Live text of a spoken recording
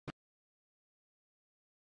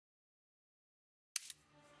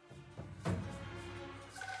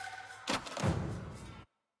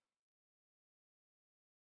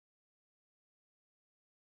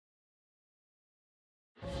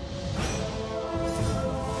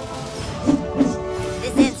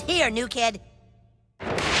Here, new kid.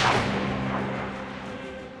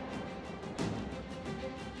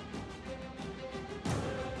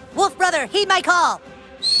 Wolf brother, heed my call.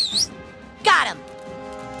 Got him.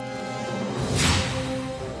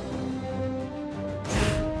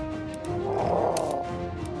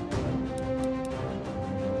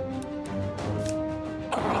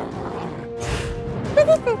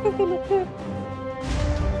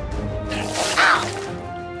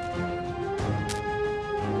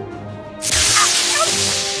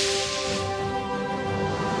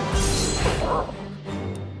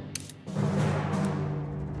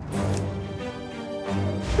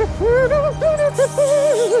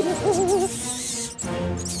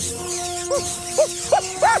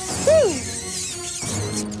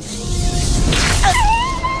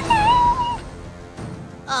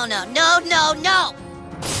 Oh no, no, no, no!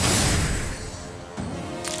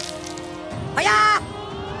 Hiya!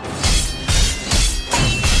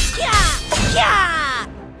 Yeah! Yeah!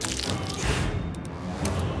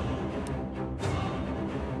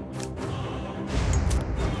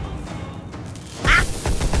 Ah!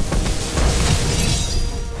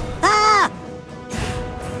 Ah!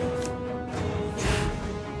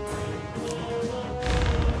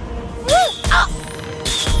 Oh!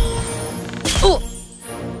 Ooh!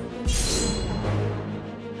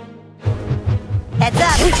 Heads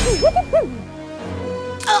up!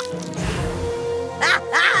 Oh! Ah!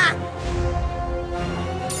 Ah!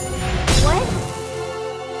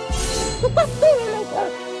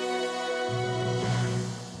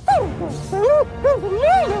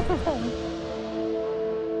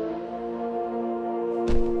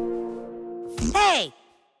 Hey!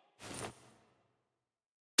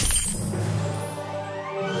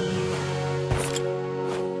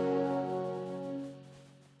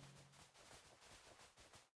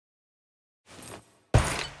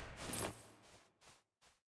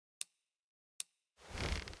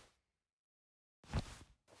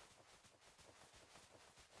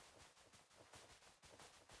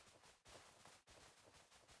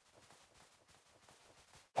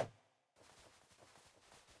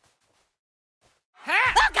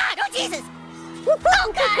 Oh God! Oh Jesus! Oh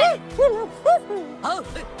God! Oh!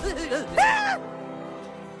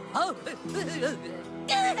 Oh!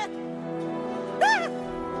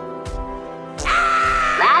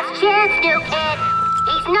 Last chance, new kid.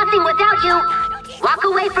 He's nothing without you. Walk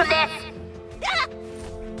away from this.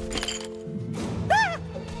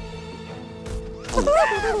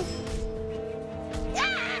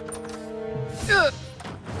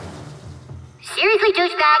 Seriously,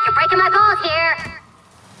 douchebag, you're breaking my balls here.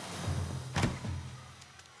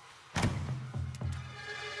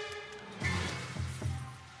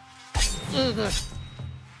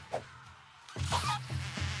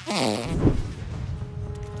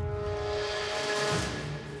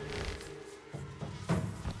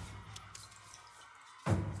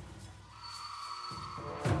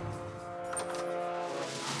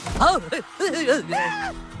 Oh!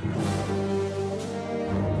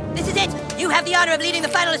 This is it! You have the honor of leading the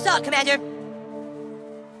final assault, Commander!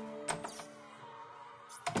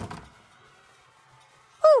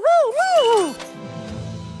 Woo-hoo-hoo!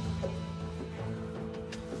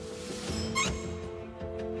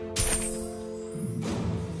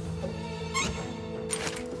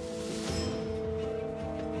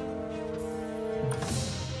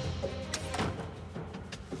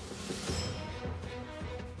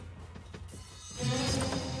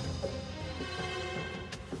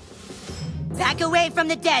 Back away from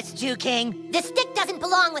the desk, Jew King. This stick doesn't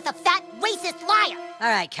belong with a fat, racist liar. All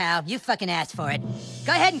right, Cal, you fucking asked for it.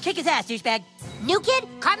 Go ahead and kick his ass, douchebag. New kid,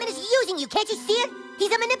 Cartman is using you. Can't you see it?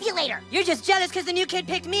 He's a manipulator. You're just jealous because the new kid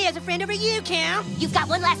picked me as a friend over you, Cal. You've got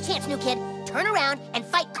one last chance, new kid. Turn around and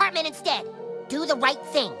fight Cartman instead. Do the right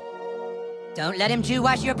thing. Don't let him Jew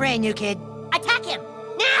wash your brain, new kid. Attack him!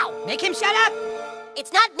 Now! Make him shut up!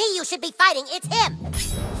 It's not me you should be fighting, it's him!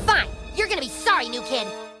 Fine, you're gonna be sorry, new kid.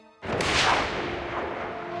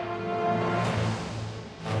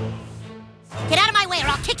 Get out of my way or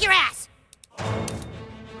I'll kick your ass!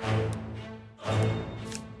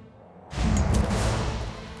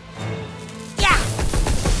 Yeah!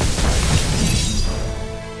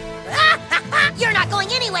 You're not going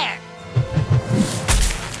anywhere!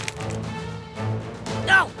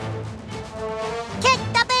 No! Kick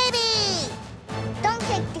the baby! Don't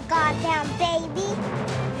kick the goddamn baby.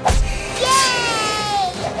 Yay!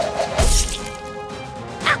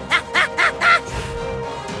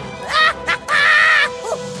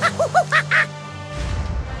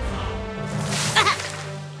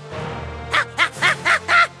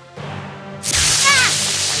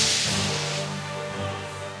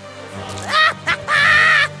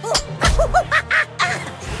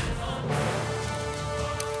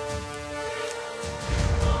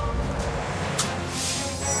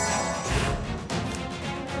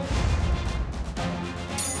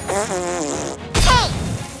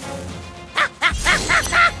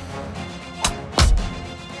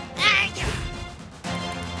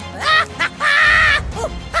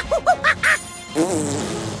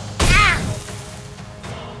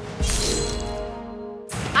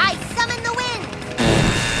 I summon the wind!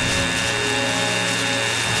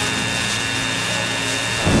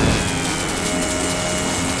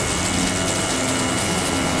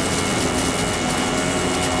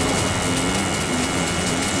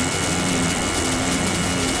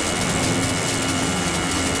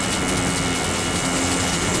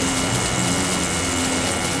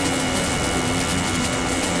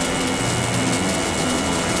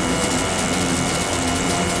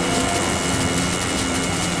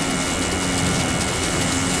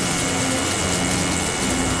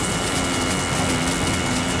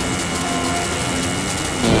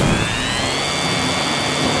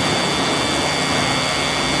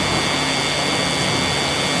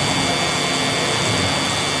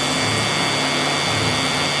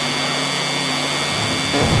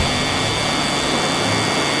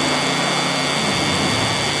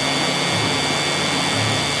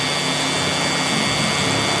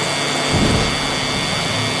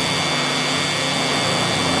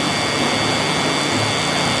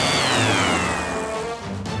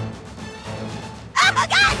 Oh,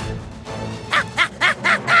 God!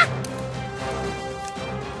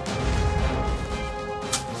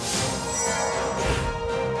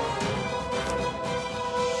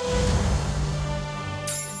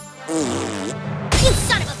 You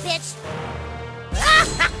son of a bitch!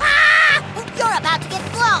 You're about to get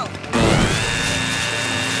blown!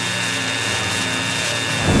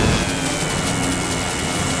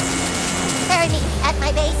 Carry me at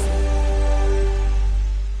my base.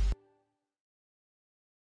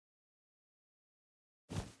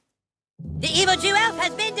 The evil Jew elf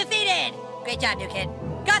has been defeated! Great job, new kid.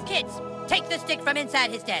 Goth kids, take the stick from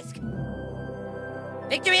inside his desk.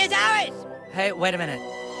 Victory is ours! Hey, wait a minute.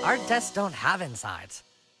 Our desks don't have insides.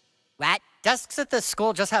 What? Desks at this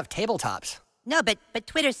school just have tabletops. No, but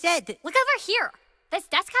Twitter said that... Look over here. This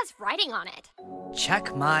desk has writing on it.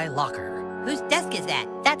 Check my locker. Whose desk is that?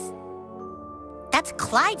 That's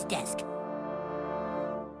Clyde's desk.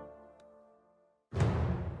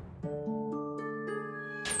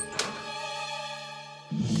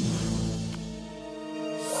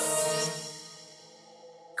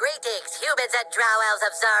 Greetings, humans and drow elves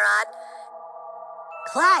of Zaron.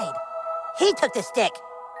 Clyde, he took the stick.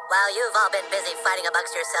 While you've all been busy fighting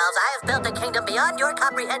amongst yourselves, I have built a kingdom beyond your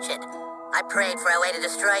comprehension. I prayed for a way to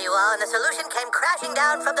destroy you all, and the solution came crashing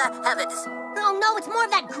down from the heavens. Oh no, it's more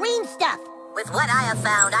of that green stuff. With what I have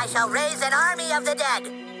found, I shall raise an army of the dead.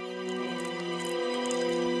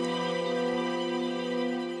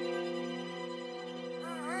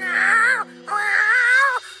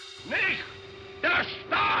 Nicht der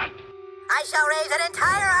Staat! I shall raise an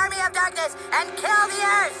entire army of darkness and kill the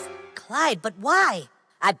Earth! Clyde, but why?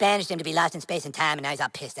 I banished him to be lost in space and time, and now he's all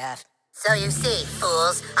pissed off. So you see,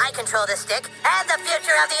 fools, I control the stick and the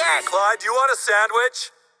future of the Earth! Clyde, do you want a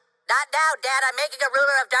sandwich? Not now, Dad. I'm making a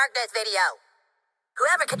Ruler of Darkness video.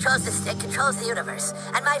 Whoever controls the stick controls the universe,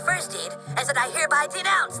 and my first deed is that I hereby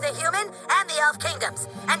denounce the human and the elf kingdoms,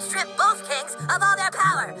 and strip both kings of all their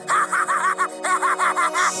power!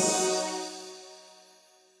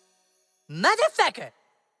 Motherfucker!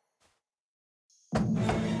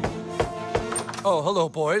 Oh, hello,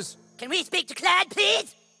 boys. Can we speak to Clyde,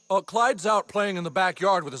 please? Oh, Clyde's out playing in the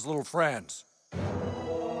backyard with his little friends.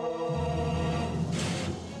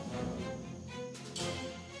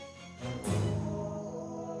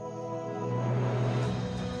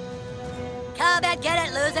 Come and get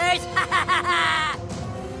it, losers!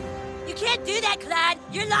 You can't do that, Clyde!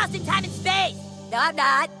 You're lost in time and space! No, I'm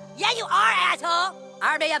not. Yeah, you are, asshole!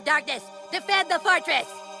 Army of Darkness, defend the fortress!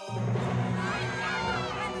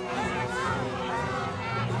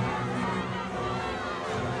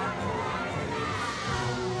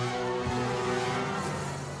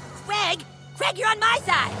 Craig, you're on my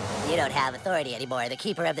side! You don't have authority anymore. The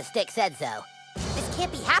Keeper of the Stick said so. This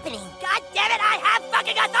can't be happening. God damn it, I have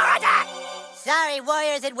fucking authority! Sorry,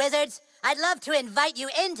 warriors and wizards. I'd love to invite you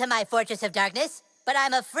into my Fortress of Darkness, but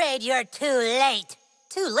I'm afraid you're too late.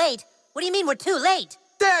 Too late? What do you mean we're too late?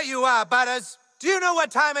 There you are, Butters. Do you know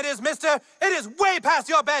what time it is, mister? It is way past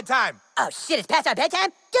your bedtime. Oh, shit, it's past our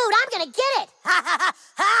bedtime? Dude, I'm gonna get it!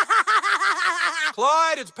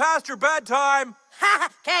 Clyde, it's past your bedtime.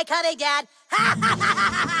 Okay, coming, Dad.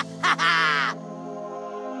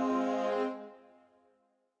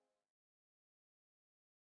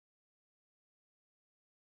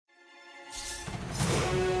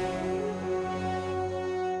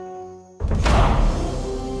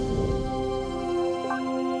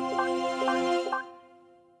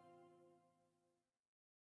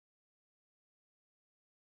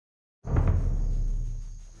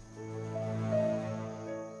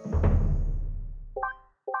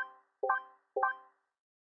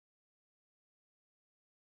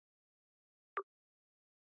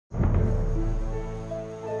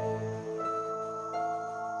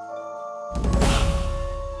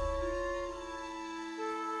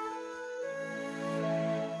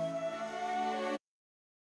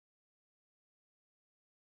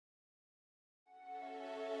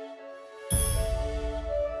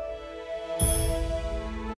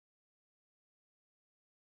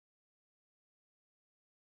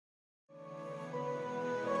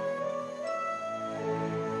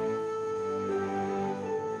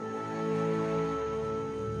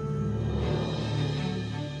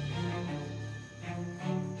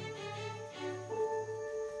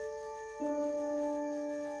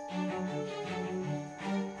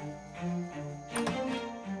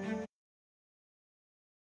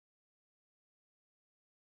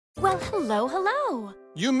 Hello, hello.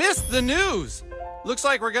 You missed the news. Looks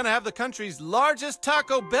like we're gonna have the country's largest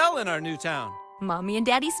Taco Bell in our new town. Mommy and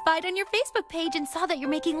Daddy spied on your Facebook page and saw that you're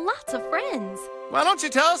making lots of friends. Why don't you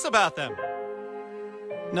tell us about them?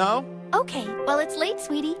 No? Okay, well, it's late,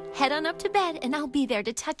 sweetie. Head on up to bed, and I'll be there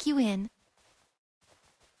to tuck you in.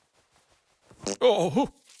 Oh,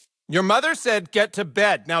 your mother said get to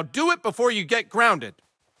bed. Now do it before you get grounded.